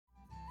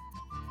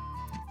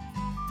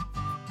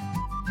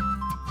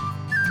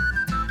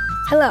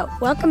Hello,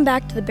 welcome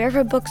back to the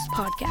Barefoot Books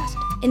podcast.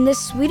 In this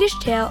Swedish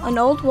tale, an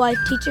old wife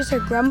teaches her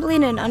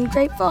grumbling and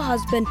ungrateful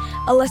husband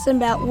a lesson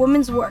about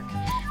women's work.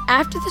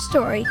 After the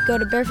story, go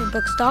to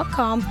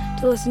barefootbooks.com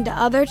to listen to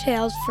other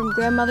tales from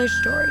Grandmother's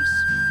Stories.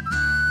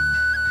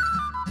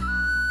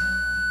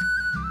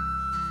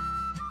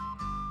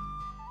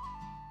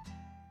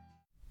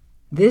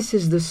 This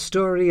is the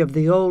story of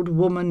the old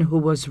woman who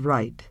was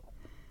right.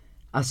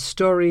 A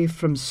story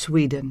from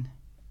Sweden.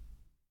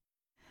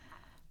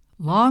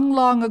 Long,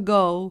 long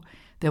ago,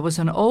 there was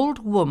an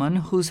old woman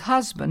whose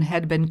husband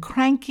had been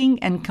cranking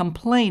and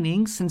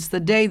complaining since the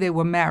day they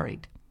were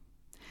married.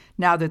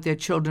 Now that their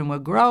children were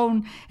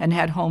grown and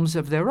had homes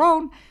of their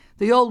own,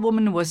 the old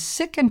woman was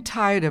sick and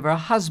tired of her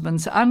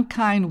husband's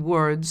unkind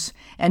words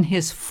and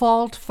his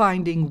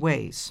fault-finding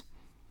ways.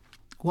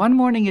 One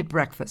morning at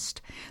breakfast,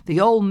 the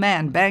old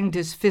man banged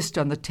his fist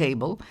on the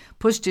table,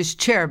 pushed his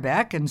chair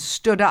back, and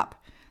stood up.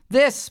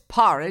 "This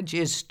porridge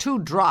is too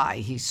dry,"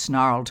 he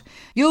snarled.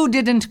 "You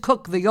didn't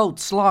cook the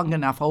oats long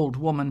enough, old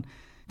woman.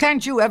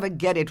 Can't you ever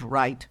get it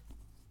right?"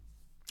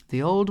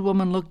 The old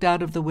woman looked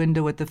out of the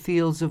window at the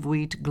fields of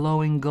wheat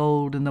glowing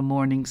gold in the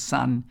morning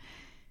sun.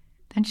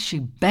 Then she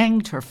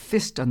banged her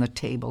fist on the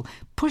table,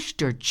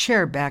 pushed her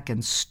chair back,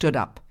 and stood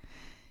up.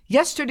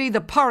 "Yesterday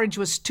the porridge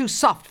was too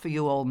soft for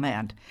you, old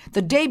man.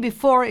 The day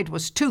before it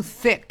was too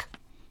thick."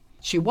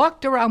 She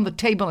walked around the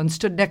table and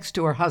stood next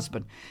to her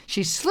husband.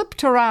 She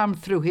slipped her arm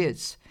through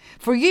his.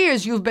 "For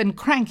years you've been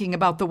cranking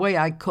about the way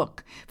I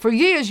cook. For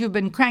years you've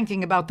been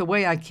cranking about the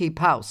way I keep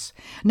house.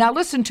 Now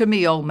listen to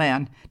me, old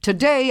man.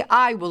 Today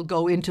I will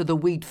go into the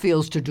wheat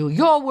fields to do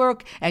your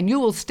work, and you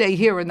will stay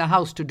here in the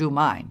house to do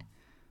mine."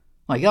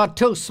 "Well, you're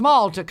too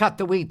small to cut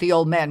the wheat," the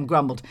old man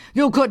grumbled.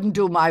 "You couldn't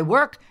do my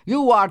work.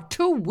 You are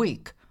too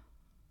weak."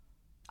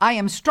 "I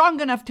am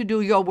strong enough to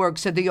do your work,"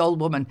 said the old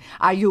woman.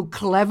 "Are you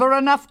clever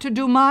enough to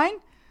do mine?"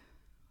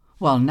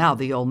 Well, now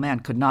the old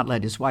man could not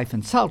let his wife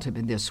insult him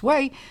in this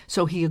way,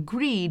 so he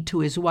agreed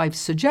to his wife's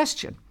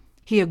suggestion.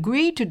 He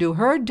agreed to do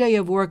her day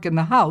of work in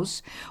the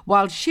house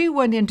while she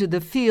went into the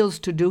fields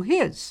to do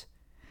his.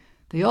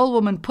 The old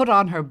woman put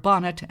on her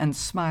bonnet and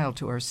smiled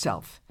to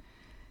herself.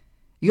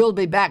 "You'll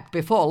be back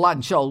before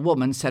lunch, old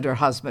woman," said her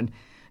husband.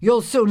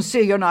 "You'll soon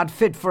see you're not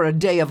fit for a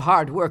day of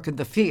hard work in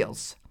the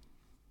fields."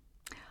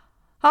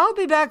 "I'll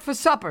be back for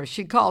supper,"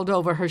 she called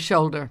over her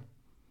shoulder.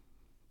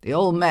 The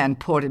old man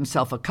poured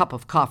himself a cup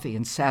of coffee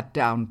and sat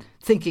down,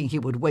 thinking he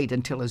would wait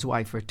until his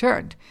wife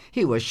returned.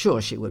 He was sure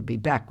she would be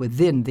back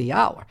within the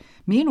hour.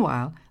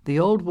 Meanwhile, the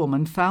old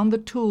woman found the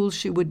tools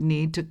she would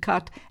need to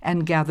cut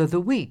and gather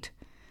the wheat.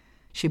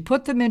 She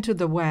put them into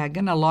the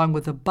wagon along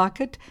with a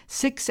bucket,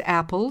 6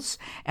 apples,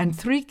 and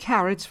 3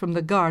 carrots from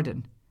the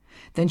garden.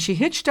 Then she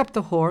hitched up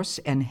the horse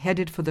and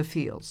headed for the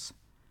fields.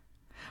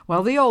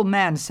 While the old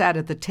man sat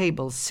at the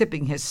table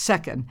sipping his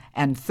second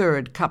and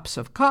third cups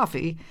of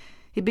coffee,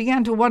 he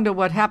began to wonder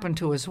what happened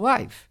to his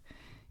wife.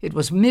 It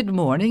was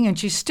mid-morning, and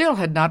she still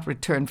had not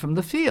returned from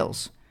the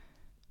fields.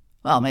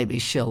 "Well, maybe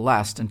she'll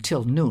last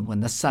until noon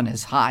when the sun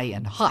is high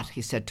and hot,"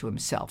 he said to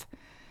himself.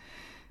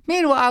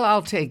 "Meanwhile,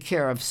 I'll take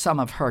care of some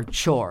of her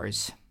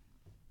chores."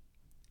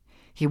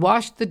 He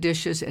washed the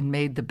dishes and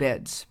made the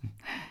beds.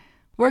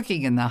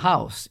 "Working in the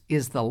house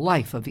is the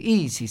life of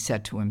ease," he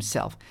said to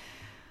himself.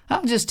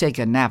 "I'll just take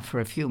a nap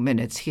for a few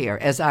minutes here,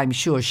 as I'm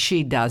sure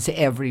she does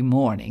every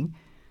morning."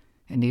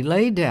 And he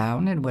lay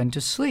down and went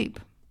to sleep.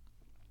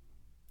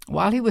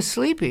 While he was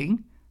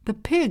sleeping, the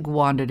pig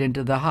wandered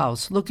into the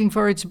house, looking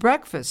for its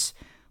breakfast,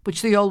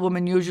 which the old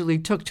woman usually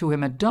took to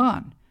him at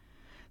dawn.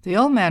 The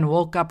old man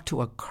woke up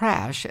to a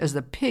crash as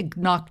the pig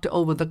knocked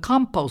over the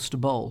compost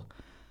bowl.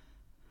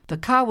 The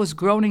cow was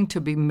groaning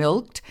to be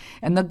milked,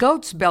 and the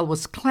goat's bell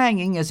was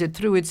clanging as it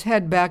threw its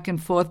head back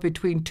and forth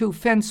between 2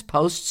 fence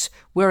posts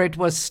where it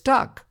was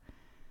stuck.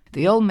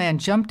 The old man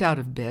jumped out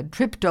of bed,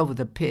 tripped over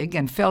the pig,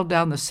 and fell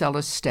down the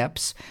cellar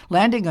steps,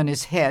 landing on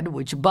his head,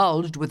 which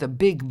bulged with a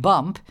big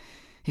bump.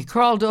 He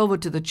crawled over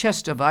to the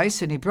chest of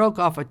ice, and he broke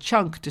off a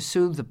chunk to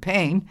soothe the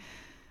pain.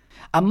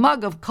 "A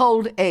mug of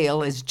cold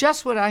ale is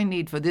just what I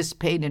need for this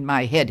pain in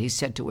my head," he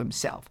said to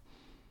himself.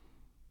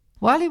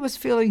 While he was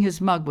filling his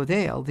mug with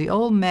ale, the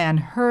old man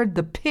heard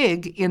the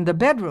pig in the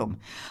bedroom.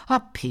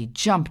 Up he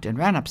jumped and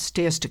ran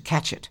upstairs to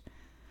catch it.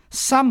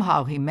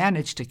 Somehow he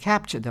managed to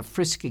capture the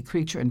frisky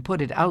creature and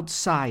put it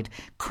outside,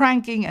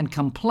 cranking and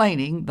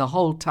complaining the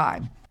whole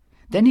time.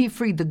 Then he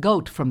freed the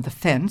goat from the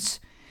fence,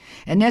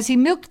 and as he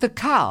milked the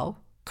cow,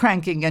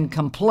 cranking and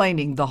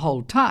complaining the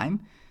whole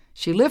time,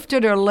 she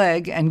lifted her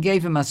leg and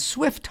gave him a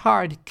swift,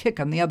 hard kick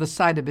on the other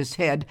side of his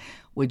head,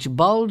 which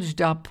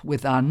bulged up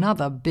with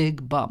another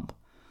big bump.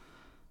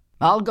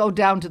 "I'll go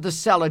down to the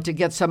cellar to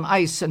get some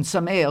ice and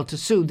some ale to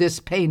soothe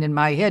this pain in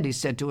my head," he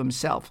said to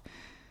himself.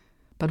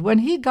 But when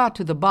he got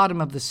to the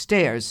bottom of the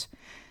stairs,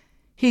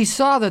 he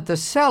saw that the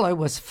cellar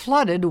was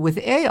flooded with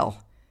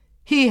ale.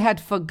 He had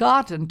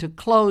forgotten to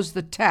close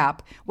the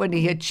tap when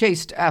he had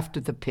chased after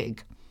the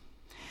pig.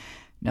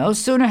 No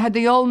sooner had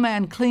the old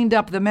man cleaned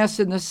up the mess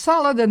in the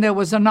cellar than there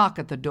was a knock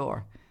at the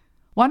door.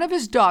 One of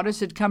his daughters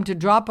had come to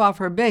drop off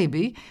her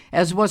baby,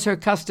 as was her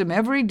custom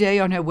every day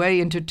on her way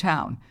into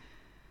town.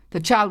 The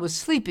child was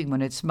sleeping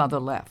when its mother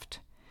left,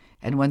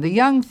 and when the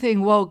young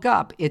thing woke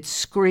up, it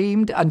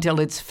screamed until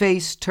its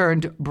face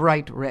turned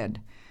bright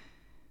red.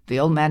 The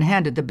old man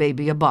handed the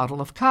baby a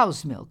bottle of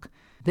cow's milk.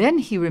 Then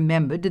he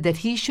remembered that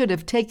he should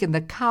have taken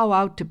the cow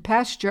out to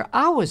pasture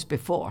hours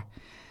before.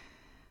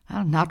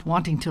 Not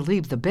wanting to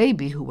leave the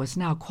baby, who was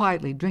now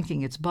quietly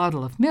drinking its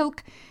bottle of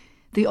milk,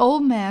 the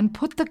old man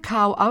put the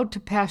cow out to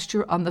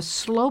pasture on the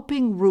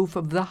sloping roof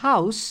of the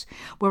house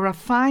where a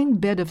fine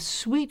bed of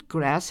sweet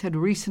grass had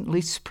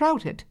recently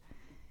sprouted.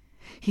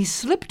 He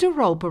slipped a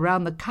rope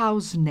around the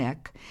cow's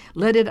neck,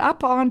 led it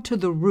up onto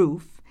the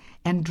roof,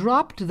 and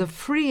dropped the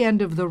free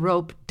end of the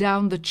rope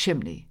down the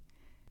chimney.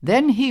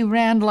 Then he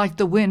ran like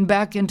the wind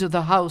back into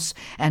the house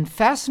and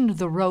fastened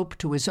the rope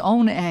to his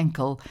own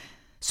ankle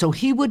so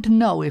he would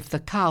know if the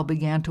cow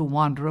began to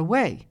wander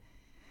away.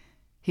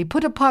 He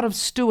put a pot of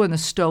stew in the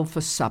stove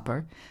for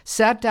supper,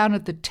 sat down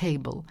at the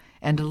table,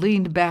 and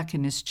leaned back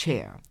in his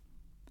chair.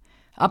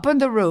 Up on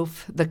the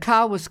roof, the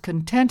cow was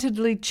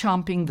contentedly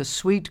chomping the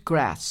sweet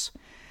grass.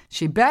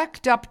 She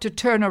backed up to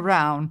turn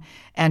around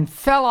and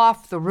fell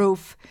off the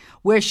roof,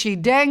 where she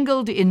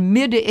dangled in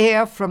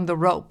mid-air from the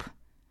rope.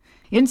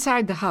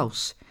 Inside the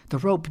house, the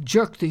rope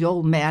jerked the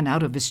old man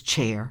out of his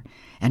chair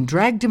and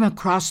dragged him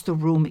across the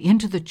room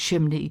into the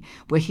chimney,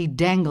 where he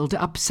dangled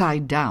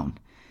upside down.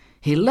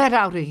 He let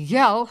out a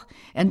yell,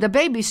 and the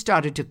baby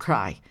started to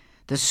cry.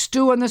 The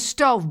stew on the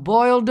stove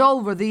boiled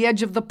over the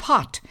edge of the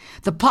pot.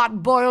 The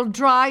pot boiled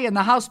dry, and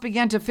the house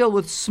began to fill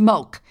with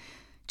smoke.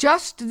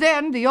 Just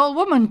then the old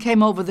woman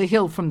came over the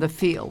hill from the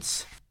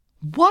fields.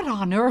 "What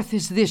on earth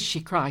is this?"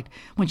 she cried,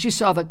 when she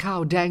saw the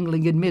cow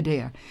dangling in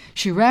midair.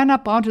 She ran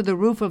up onto the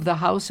roof of the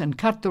house and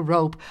cut the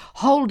rope,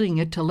 holding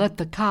it to let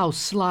the cow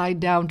slide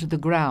down to the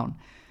ground.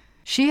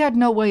 She had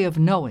no way of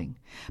knowing,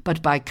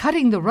 but by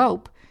cutting the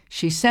rope,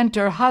 she sent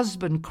her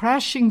husband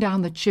crashing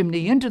down the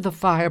chimney into the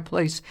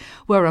fireplace,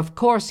 where, of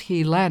course,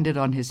 he landed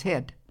on his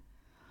head.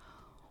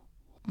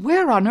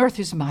 "Where on earth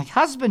is my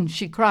husband?"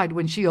 she cried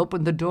when she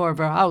opened the door of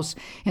her house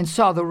and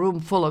saw the room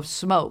full of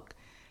smoke.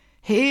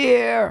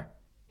 "Here,"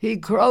 he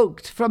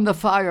croaked from the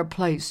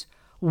fireplace.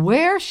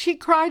 "Where?" she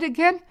cried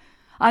again,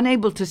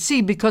 unable to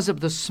see because of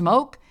the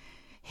smoke.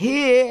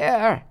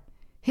 "Here,"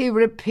 he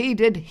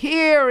repeated,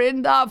 "here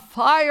in the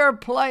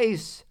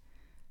fireplace."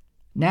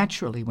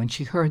 Naturally, when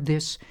she heard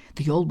this,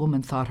 the old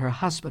woman thought her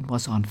husband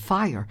was on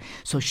fire,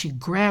 so she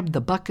grabbed the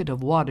bucket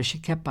of water she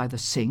kept by the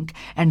sink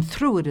and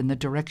threw it in the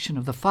direction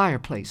of the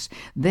fireplace.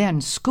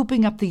 Then,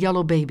 scooping up the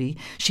yellow baby,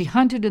 she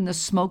hunted in the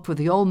smoke for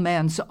the old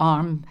man's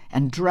arm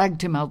and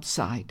dragged him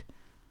outside.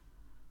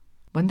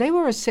 When they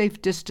were a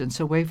safe distance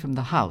away from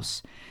the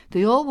house,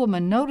 the old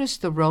woman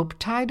noticed the rope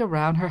tied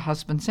around her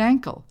husband's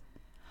ankle.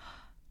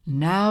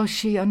 Now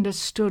she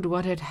understood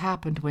what had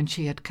happened when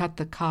she had cut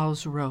the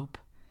cow's rope.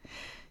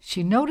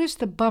 She noticed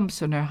the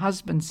bumps on her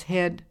husband's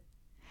head,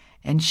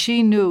 and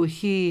she knew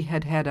he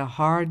had had a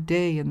hard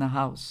day in the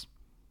house.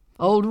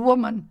 "Old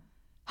woman,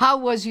 how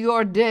was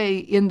your day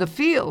in the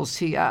fields?"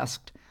 he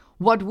asked.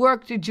 "What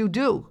work did you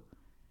do?"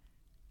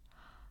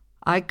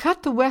 "I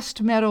cut the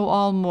west meadow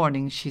all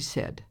morning," she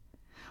said.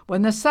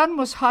 "When the sun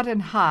was hot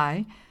and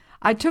high,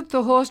 I took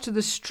the horse to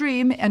the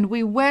stream and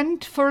we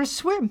went for a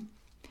swim.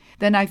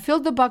 Then I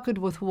filled the bucket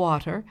with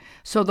water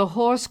so the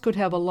horse could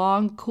have a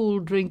long, cool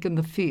drink in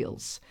the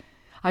fields.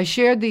 I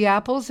shared the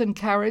apples and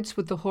carrots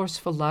with the horse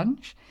for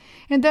lunch,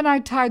 and then I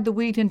tied the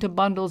wheat into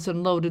bundles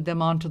and loaded them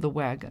onto the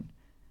wagon."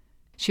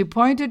 She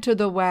pointed to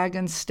the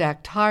wagon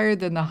stacked higher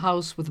than the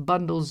house with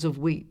bundles of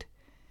wheat.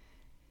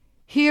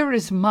 "Here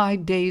is my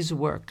day's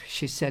work,"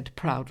 she said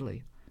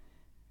proudly.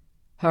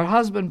 Her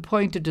husband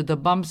pointed to the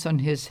bumps on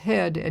his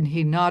head, and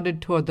he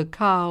nodded toward the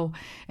cow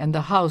and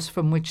the house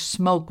from which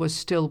smoke was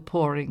still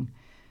pouring.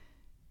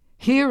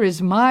 "Here is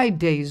my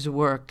day's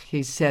work,"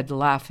 he said,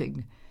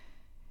 laughing.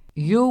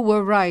 "You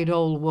were right,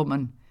 old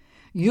woman.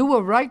 You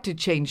were right to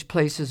change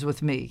places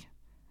with me.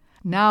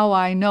 Now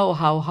I know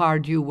how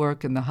hard you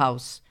work in the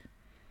house.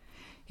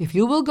 If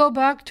you will go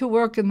back to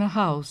work in the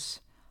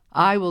house,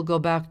 I will go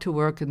back to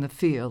work in the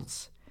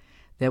fields.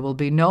 There will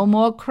be no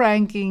more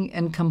cranking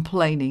and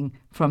complaining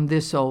from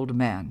this old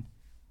man."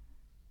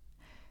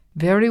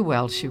 "Very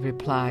well," she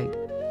replied.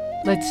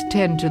 "Let's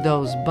tend to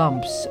those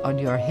bumps on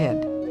your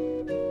head."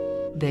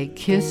 They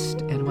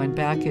kissed and went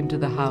back into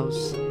the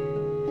house.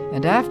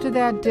 And after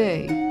that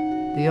day,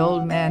 the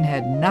old man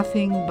had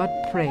nothing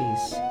but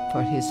praise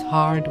for his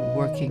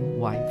hard-working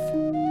wife.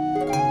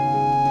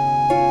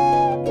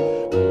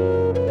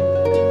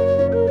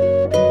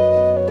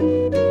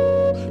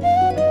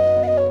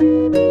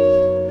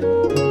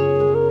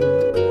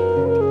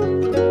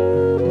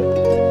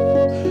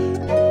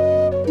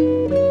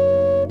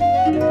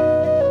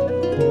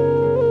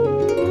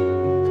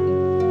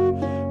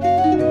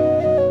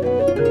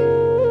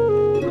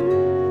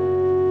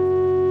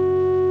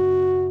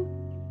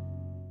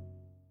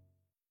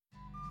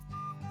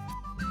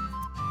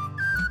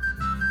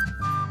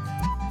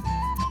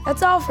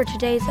 That's all for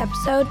today's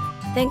episode.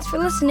 Thanks for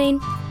listening.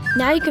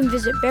 Now you can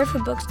visit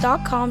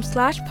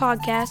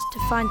barefootbooks.com/podcast to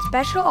find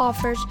special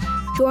offers,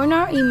 join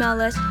our email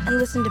list, and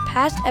listen to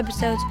past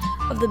episodes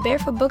of the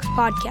Barefoot Books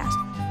podcast.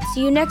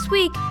 See you next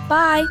week.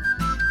 Bye!